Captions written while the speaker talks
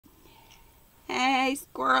Hey,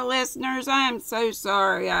 squirrel listeners, I'm so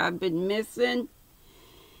sorry I've been missing.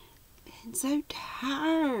 Been so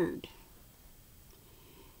tired.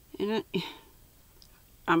 And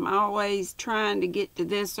I'm always trying to get to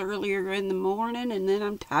this earlier in the morning, and then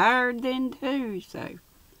I'm tired then too, so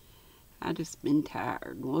I just been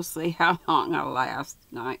tired. We'll see how long I last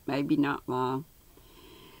tonight. Maybe not long.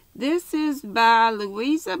 This is by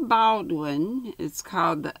Louisa Baldwin. It's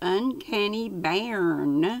called The Uncanny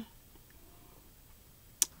Bairn,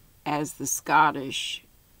 as the Scottish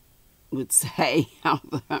would say,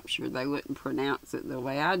 although I'm sure they wouldn't pronounce it the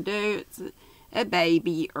way I do. It's a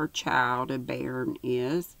baby or child, a bairn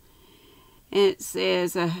is. And it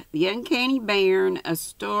says, The Uncanny Bairn, A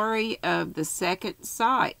Story of the Second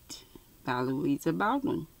Sight by Louisa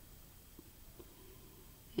Baldwin.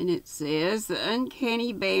 And it says, The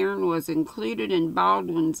Uncanny Bairn was included in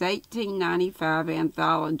Baldwin's 1895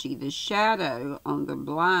 anthology, The Shadow on the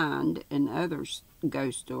Blind and Other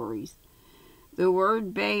Ghost Stories. The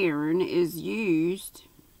word bairn is used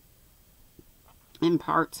in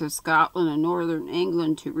parts of Scotland and northern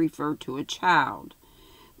England to refer to a child.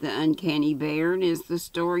 The Uncanny Bairn is the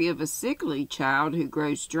story of a sickly child who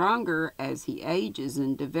grows stronger as he ages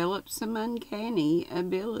and develops some uncanny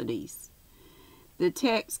abilities. The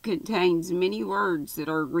text contains many words that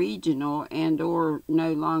are regional and or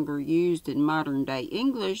no longer used in modern-day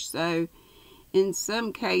English, so in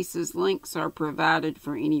some cases links are provided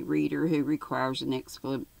for any reader who requires an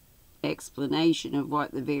explanation of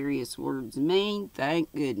what the various words mean.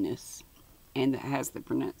 Thank goodness. And that has the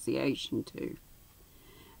pronunciation too.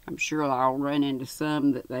 I'm sure I'll run into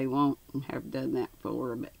some that they won't have done that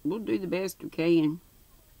for, but we'll do the best we can.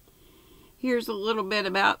 Here's a little bit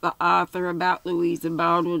about the author, about Louisa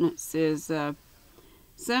Baldwin. It says,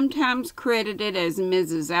 sometimes credited as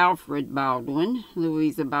Mrs. Alfred Baldwin,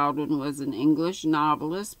 Louisa Baldwin was an English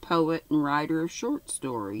novelist, poet, and writer of short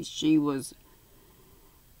stories. She was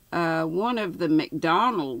one of the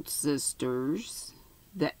MacDonald sisters,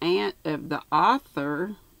 the aunt of the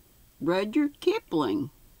author Rudyard Kipling.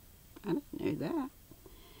 I didn't know that.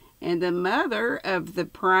 And the mother of the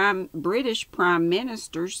British Prime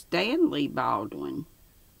Minister Stanley Baldwin.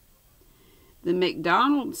 The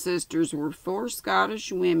MacDonald sisters were 4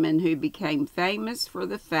 Scottish women who became famous for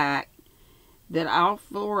the fact that all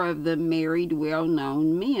 4 of them married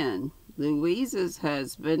well-known men. Louisa's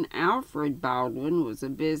husband, Alfred Baldwin, was a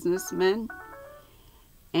businessman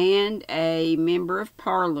and a member of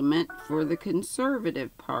Parliament for the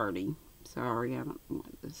Conservative Party. Sorry, I don't know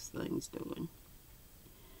what this thing's doing.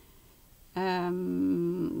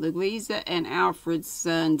 Louisa and Alfred's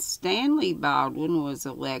son Stanley Baldwin was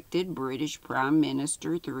elected British Prime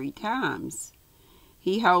Minister 3 times.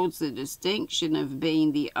 He holds the distinction of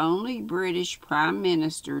being the only British Prime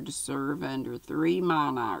Minister to serve under 3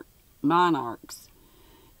 monarchs,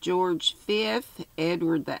 George V,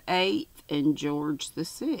 Edward VIII, and George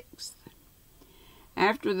VI.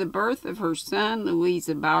 After the birth of her son,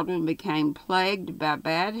 Louisa Baldwin became plagued by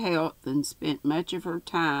bad health and spent much of her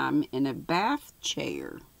time in a bath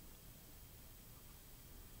chair.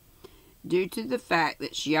 Due to the fact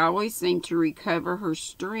that she always seemed to recover her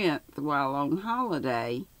strength while on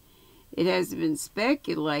holiday, it has been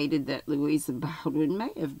speculated that Louisa Baldwin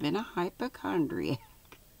may have been a hypochondriac.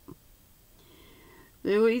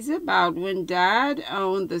 Louisa Baldwin died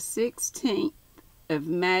on the 16th of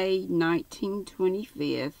May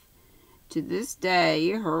 1925. To this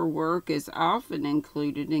day, her work is often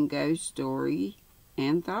included in ghost story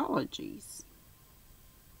anthologies.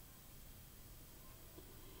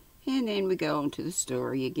 And then we go on to the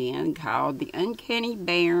story again, called The Uncanny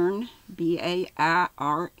Bairn,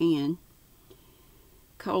 B-A-I-R-N,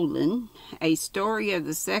 A Story of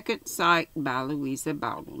the Second Sight by Louisa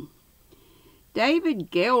Baldwin.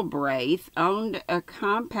 David Galbraith owned a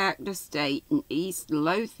compact estate in East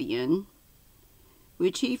Lothian,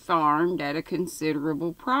 which he farmed at a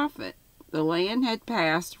considerable profit. The land had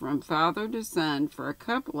passed from father to son for a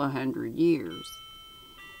couple of 100 years.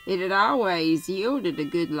 It had always yielded a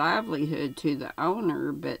good livelihood to the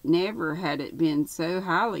owner, but never had it been so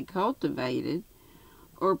highly cultivated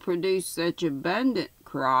or produced such abundant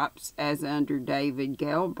crops as under David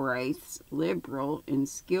Galbraith's liberal and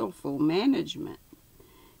skillful management.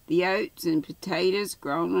 The oats and potatoes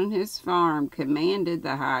grown on his farm commanded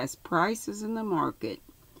the highest prices in the market,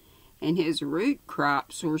 and his root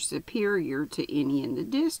crops were superior to any in the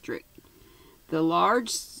district. The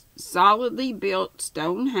large, solidly built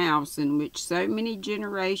stone house in which so many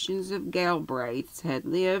generations of Galbraiths had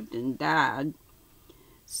lived and died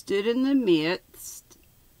stood in the midst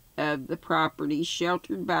of the property,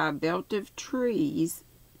 sheltered by a belt of trees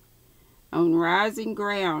on rising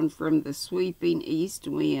ground from the sweeping east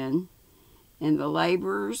wind, and the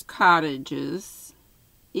laborers' cottages,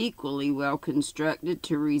 equally well constructed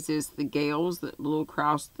to resist the gales that blew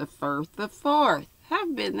across the Firth of Forth.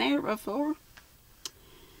 I've been there before.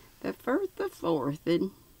 The Firth of Forth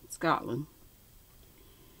in Scotland.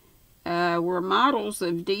 Were models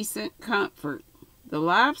of decent comfort. The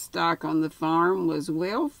livestock on the farm was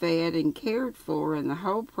well fed and cared for, and the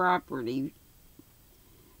whole property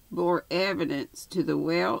bore evidence to the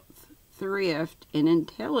wealth, thrift, and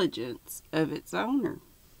intelligence of its owner.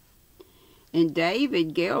 And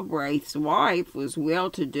David Galbraith's wife was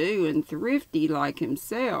well-to-do and thrifty like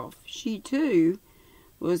himself. She, too,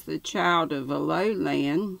 was the child of a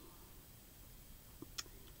lowland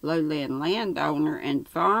landowner and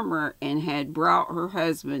farmer, and had brought her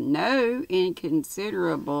husband no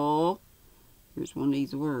inconsiderable, here's one of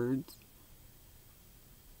these words,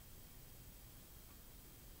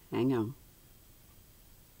 hang on,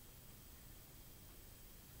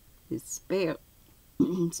 it's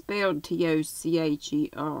spelled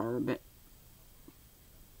T-O-C-H-E-R, but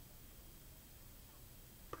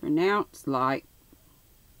pronounced like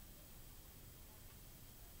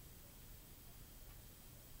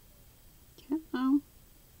oh,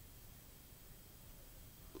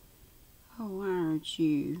 why aren't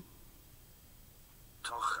you?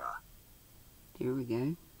 Tocha. There we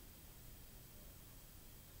go.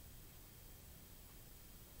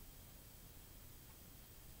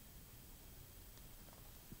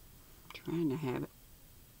 Trying to have it.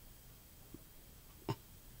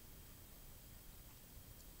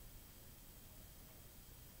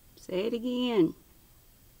 Say it again.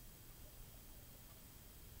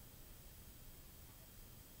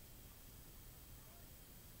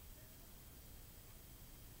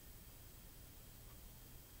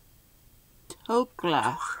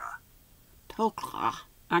 Tokla. Tokla.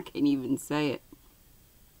 I can't even say it.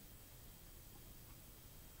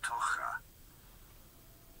 Tocha.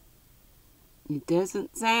 It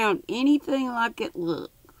doesn't sound anything like it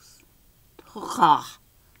looks. Tocha.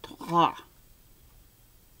 Tocha.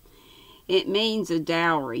 It means a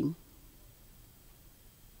dowry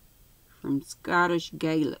from Scottish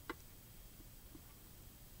Gaelic.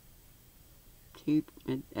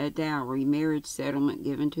 A dowry, marriage settlement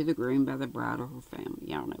given to the groom by the bride or her family.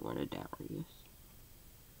 Y'all know what a dowry is.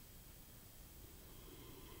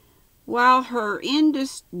 While her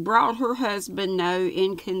brought her husband no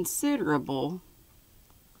inconsiderable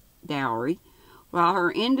dowry, while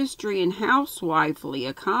her industry and housewifely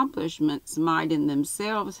accomplishments might in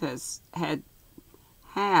themselves have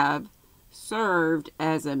served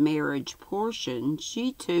as a marriage portion,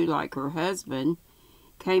 she too, like her husband,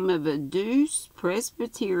 came of a douce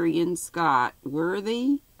Presbyterian Scot,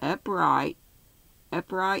 worthy, upright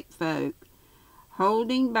folk,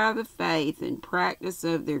 holding by the faith and practice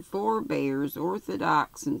of their forebears,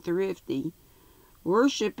 orthodox and thrifty,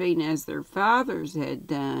 worshipping as their fathers had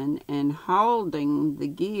done, and holding the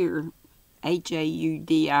gear,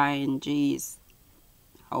 H-A-U-D-I-N-G is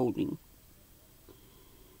holding,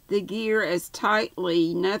 the gear as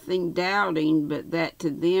tightly, nothing doubting but that to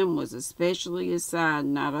them was especially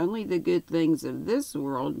assigned not only the good things of this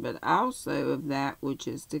world, but also of that which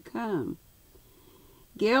is to come.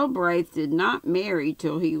 Galbraith did not marry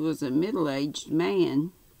till he was a middle-aged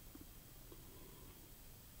man.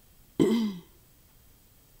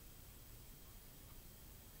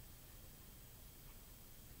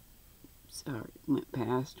 Sorry, went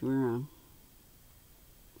past where I'm.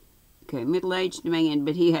 Okay, middle-aged man,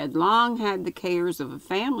 but he had long had the cares of a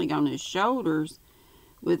family on his shoulders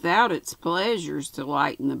without its pleasures to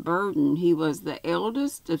lighten the burden. He was the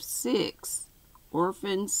eldest of 6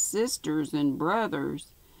 orphan sisters and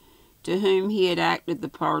brothers, to whom he had acted the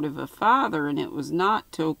part of a father, and it was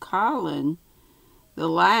not till Colin, the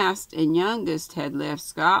last and youngest, had left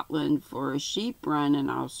Scotland for a sheep run in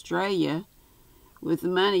Australia, with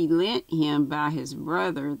money lent him by his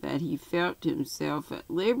brother, that he felt himself at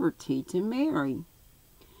liberty to marry.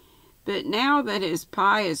 But now that his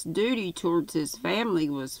pious duty towards his family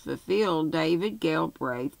was fulfilled, David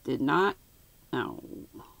Galbraith did not... Oh,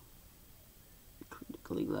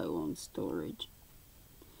 critically low on storage.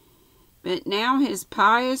 But now his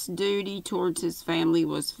pious duty towards his family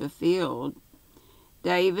was fulfilled.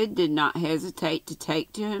 David did not hesitate to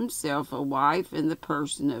take to himself a wife in the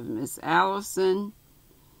person of Miss Allison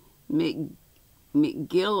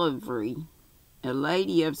McGillivray, a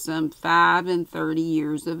lady of some 35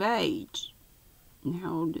 years of age. And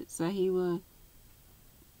how old did it say he was?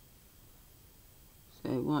 So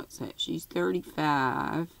what's that? She's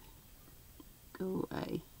 35. Go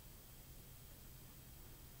away.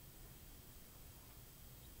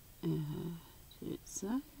 Did it say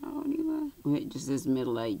how old he was? Well, it just says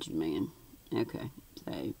middle-aged man. Okay,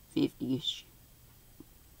 so 50-ish.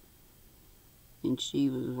 And she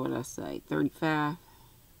was, what I say, 35?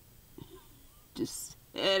 Just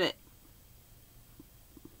said it.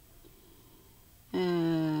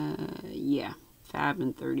 Yeah, 5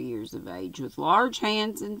 and 30 years of age, with large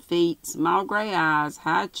hands and feet, small gray eyes,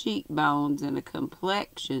 high cheekbones, and a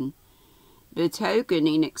complexion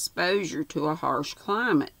betokening exposure to a harsh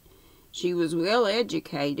climate. She was well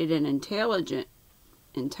educated and intelligent,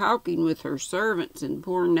 and talking with her servants and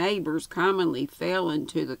poor neighbors commonly fell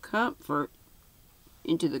into the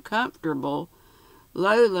comfortable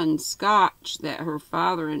lowland Scotch that her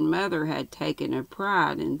father and mother had taken a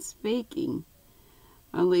pride in speaking.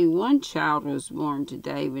 Only one child was born to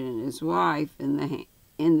David and his wife in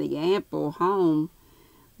the ample home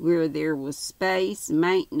where there was space,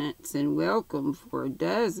 maintenance, and welcome for a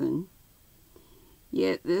dozen.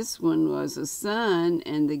 Yet this one was a son,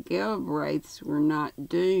 and the Galbraiths were not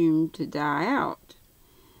doomed to die out.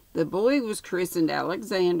 The boy was christened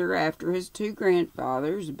Alexander after his two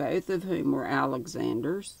grandfathers, both of whom were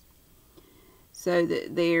Alexanders, so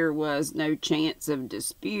that there was no chance of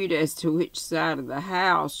dispute as to which side of the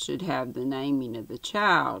house should have the naming of the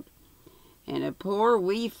child. And a poor,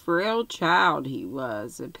 wee, frail child he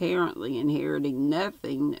was, apparently inheriting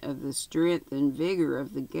nothing of the strength and vigor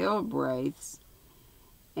of the Galbraiths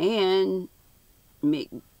and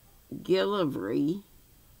McGillivray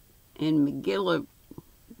and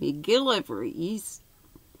McGillivrays,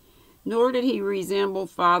 nor did he resemble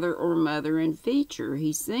father or mother in feature.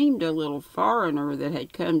 He seemed a little foreigner that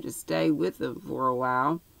had come to stay with them for a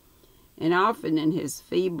while, and often in his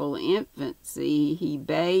feeble infancy he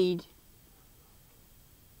bade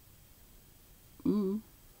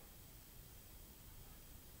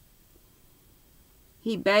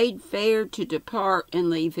fair to depart and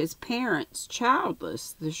leave his parents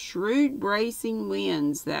childless. The shrewd bracing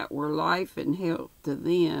winds that were life and health to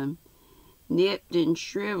them nipped and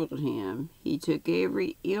shriveled him. He took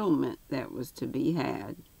every ailment that was to be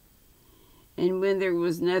had. And when there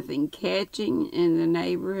was nothing catching in the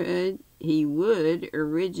neighborhood, he would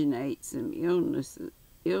originate some illness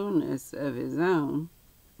of his own.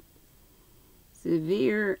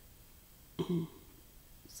 Severe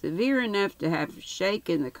enough to have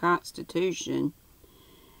shaken the constitution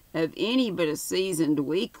of any but a seasoned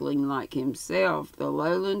weakling like himself. The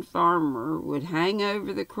lowland farmer would hang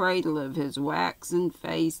over the cradle of his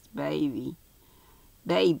waxen-faced baby,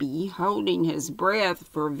 holding his breath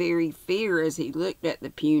for very fear as he looked at the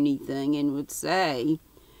puny thing, and would say,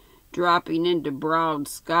 dropping into broad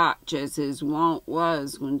Scotch as his wont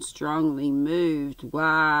was when strongly moved,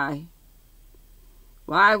 Why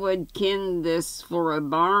would ken this for a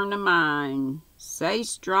bairn o' mine? Say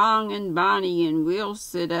strong and bonny, and we'll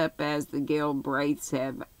sit up as the Galbraiths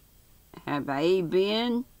have I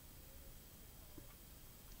been?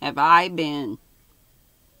 Have I been?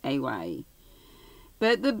 Away.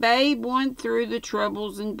 But the babe went through the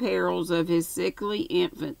troubles and perils of his sickly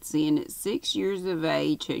infancy, and at 6 years of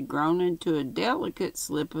age had grown into a delicate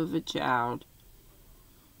slip of a child.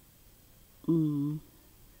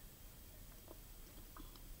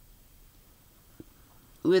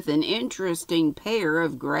 With an interesting pair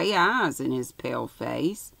of gray eyes in his pale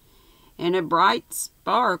face, and a bright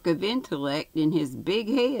spark of intellect in his big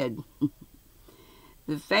head.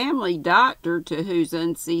 The family doctor, to whose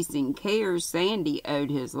unceasing care Sandy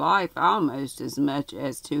owed his life almost as much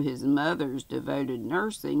as to his mother's devoted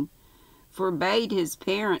nursing, forbade his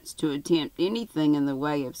parents to attempt anything in the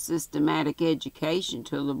way of systematic education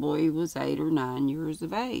till the boy was 8 or 9 years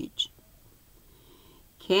of age.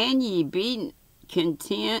 Canna ye be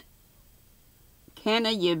content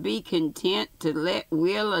to let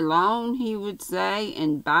Will alone, he would say,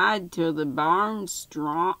 and bide till the bairn's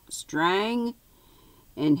strang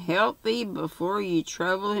and healthy before ye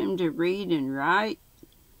trouble him to read and write?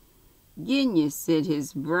 Gin ye set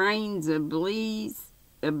his brains ablaze,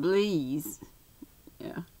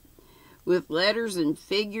 with letters and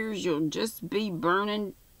figures, you'll just be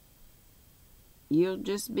burning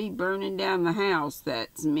down the house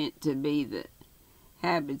that's meant to be the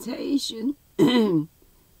habitation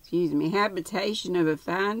of a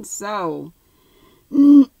fine soul.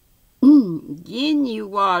 Gin you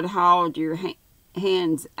wad haud your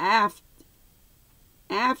hands aft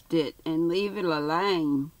it and leave it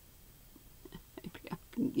alane. Maybe I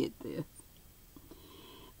can get this.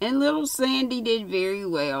 And little Sandy did very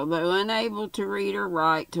well, though unable to read or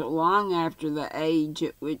write till long after the age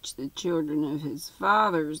at which the children of his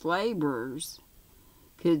father's laborers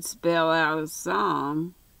could spell out a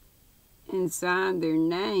psalm and sign their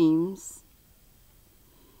names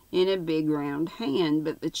in a big round hand,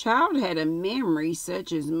 but the child had a memory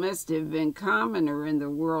such as must have been commoner in the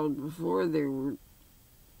world before there were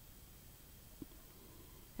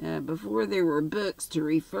books to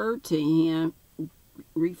refer to.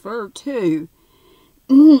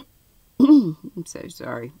 I'm so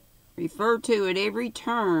sorry. Refer to at every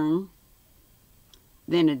turn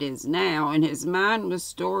than it is now, and his mind was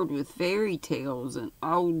stored with fairy tales and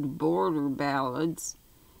old border ballads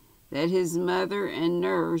that his mother and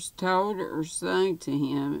nurse told or sung to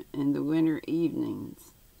him in the winter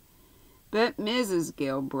evenings. But Mrs.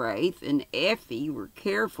 Galbraith and Effie were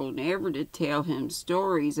careful never to tell him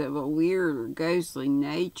stories of a weird or ghostly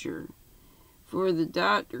nature, for the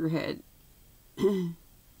doctor had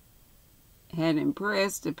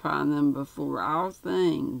impressed upon them before all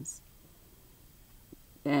things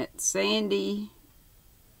that Sandy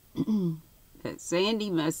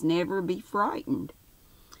must never be frightened.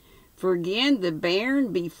 For again the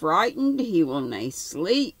bairn be frightened, he will nae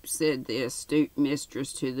sleep, said the astute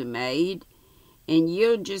mistress to the maid, and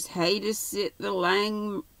ye'll just hae to sit the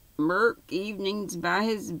lang mirk evenings by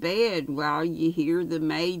his bed while ye hear the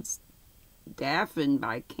maids daffin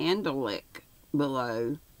by candlelight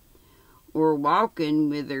below, or walking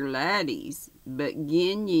with their laddies, but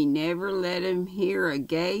gin ye never let him hear a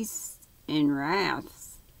ghaist and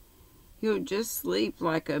wraths, he'll just sleep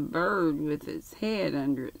like a bird with its head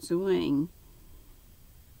under its wing,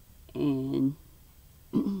 and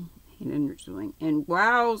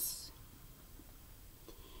whiles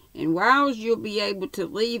you'll be able to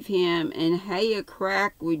leave him and hae a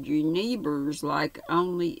crack with your neighbours like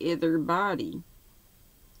ony ither body.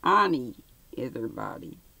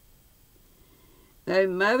 Though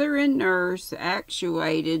mother and nurse,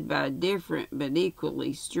 actuated by different but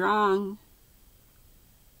equally strong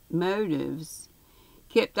motives,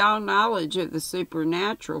 kept all knowledge of the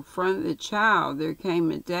supernatural from the child, there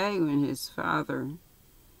came a day when his father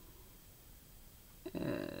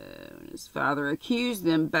accused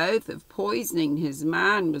them both of poisoning his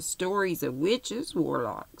mind with stories of witches,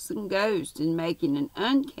 warlocks, and ghosts, and making an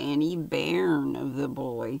uncanny bairn of the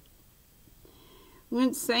boy.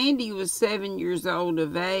 When Sandy was 7 years old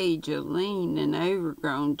of age, a lean and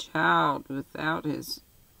overgrown child without his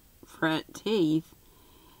front teeth,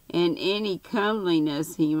 and any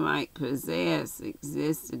comeliness he might possess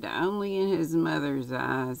existed only in his mother's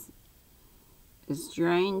eyes, a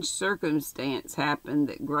strange circumstance happened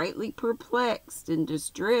that greatly perplexed and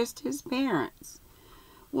distressed his parents.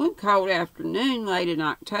 One cold afternoon late in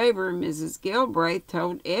October, Mrs. Galbraith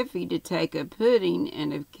told Effie to take a pudding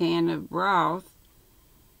and a can of broth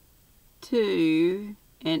to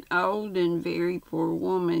an old and very poor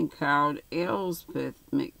woman called Elspeth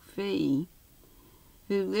McPhee,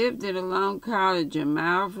 who lived at a lone cottage a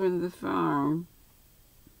mile from the farm,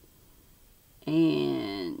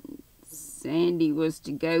 and Sandy was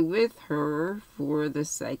to go with her for the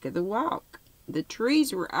sake of the walk. The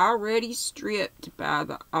trees were already stripped by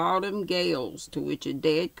the autumn gales to which a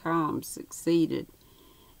dead calm succeeded,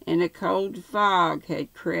 and a cold fog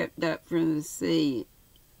had crept up from the sea.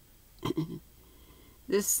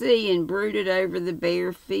 The sea and brooded over the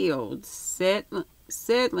bare fields,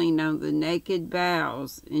 settling on the naked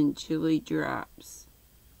boughs in chilly drops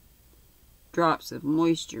of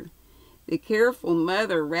moisture. The careful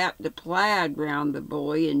mother wrapped a plaid round the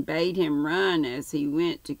boy and bade him run as he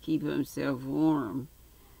went to keep himself warm.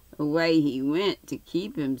 Away he went to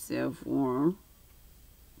keep himself warm.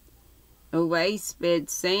 Away sped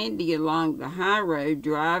Sandy along the high road,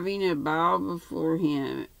 driving a bough before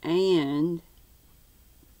him and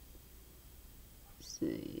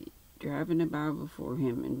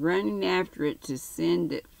running after it to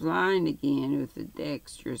send it flying again with a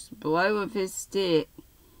dexterous blow of his stick,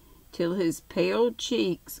 till his pale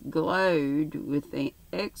cheeks glowed with the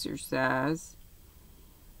exercise,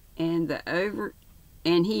 and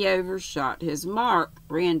he overshot his mark,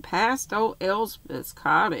 ran past old Elspeth's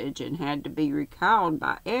cottage, and had to be recalled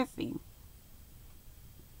by Effie.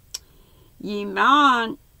 Ye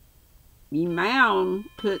maun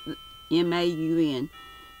put M-A-U-N,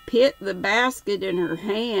 pit the basket in her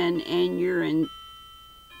hand, and you're in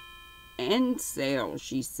Ansel,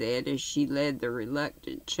 she said, as she led the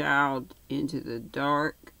reluctant child into the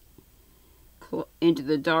dark,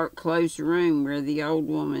 close room where the old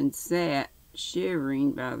woman sat,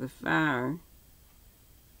 shivering by the fire.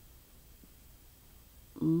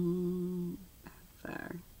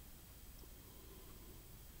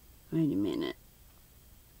 Wait a minute.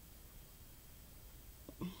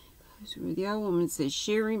 Where the old woman says,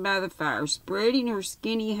 shivering by the fire, spreading her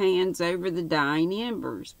skinny hands over the dying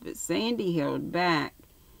embers. But Sandy held back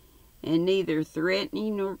and neither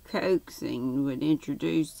threatening nor coaxing would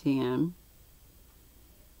induce him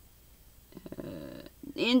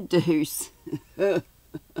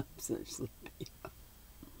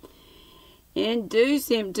induce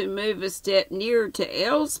him to move a step nearer to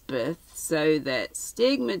Elspeth, so that,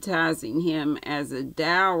 stigmatizing him as a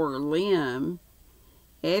dour limb,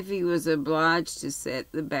 Effie was obliged to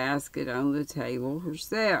set the basket on the table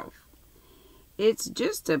herself. "It's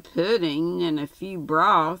just a pudding and a few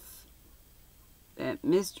broth that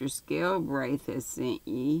Mr. Skelbraith has sent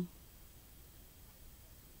ye."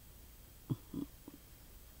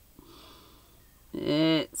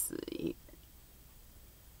 Let's see.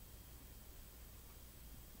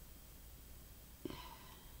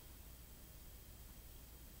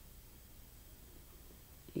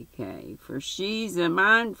 Okay, "for she's a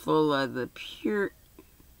mindful of the pure,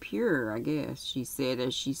 I guess," she said,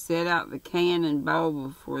 as she set out the can and bowl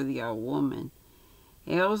before the old woman.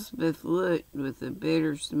 Elspeth looked with a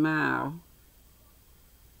bitter smile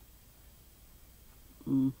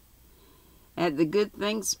at the good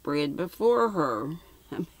things spread before her. I'm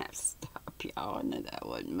going to have to stop, y'all. I know that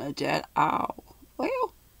wasn't much at all.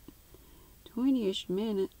 Well, 20-ish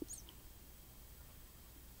minutes.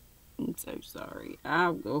 I'm so sorry.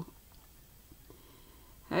 I'll go.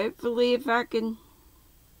 Hopefully, if I can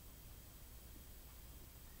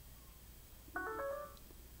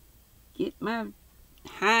get my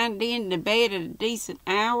hind end to bed at a decent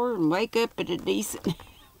hour and wake up at a decent I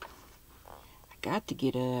got to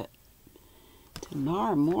get up.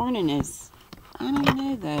 Tomorrow morning is, I don't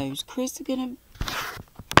know though, is Krista gonna,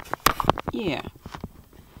 yeah.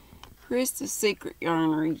 Krista's Secret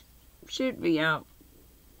Yarnery should be out.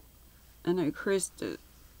 I know Christy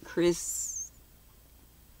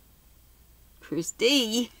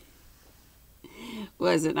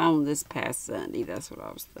wasn't on this past Sunday. That's what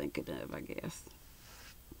I was thinking of, I guess.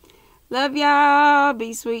 Love y'all.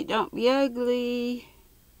 Be sweet, don't be ugly.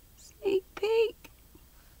 Sneak peek.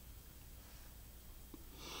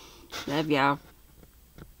 Love y'all.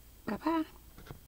 Bye-bye.